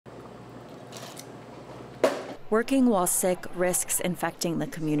Working while sick risks infecting the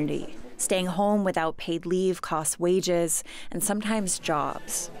community. Staying home without paid leave costs wages and sometimes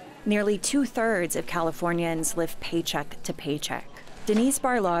jobs. Nearly 2/3 of Californians live paycheck to paycheck. Denise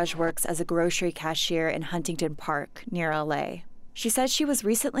Barlage works as a grocery cashier in Huntington Park, near LA. She says she was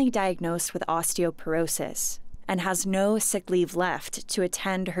recently diagnosed with osteoporosis and has no sick leave left to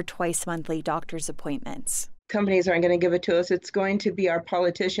attend her twice-monthly doctor's appointments. Companies aren't going to give it to us. It's going to be our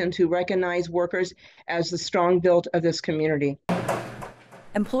politicians who recognize workers as the strong build of this community.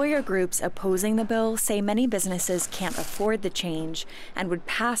 Employer groups opposing the bill say many businesses can't afford the change and would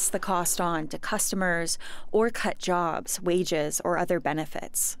pass the cost on to customers or cut jobs, wages, or other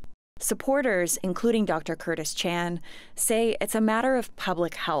benefits. Supporters, including Dr. Curtis Chan, say it's a matter of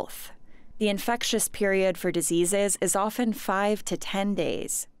public health. The infectious period for diseases is often 5 to 10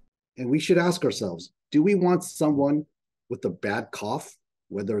 days. And we should ask ourselves, do we want someone with a bad cough,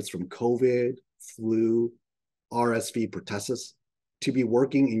 whether it's from COVID, flu, RSV, pertussis, to be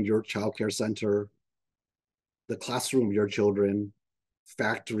working in your childcare center, the classroom of your children,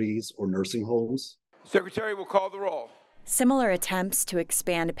 factories, or nursing homes? Secretary will call the roll. Similar attempts to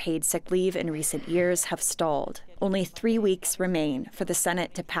expand paid sick leave in recent years have stalled. Only 3 weeks remain for the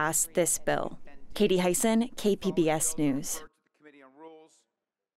Senate to pass this bill. Katie Hyson, KPBS News.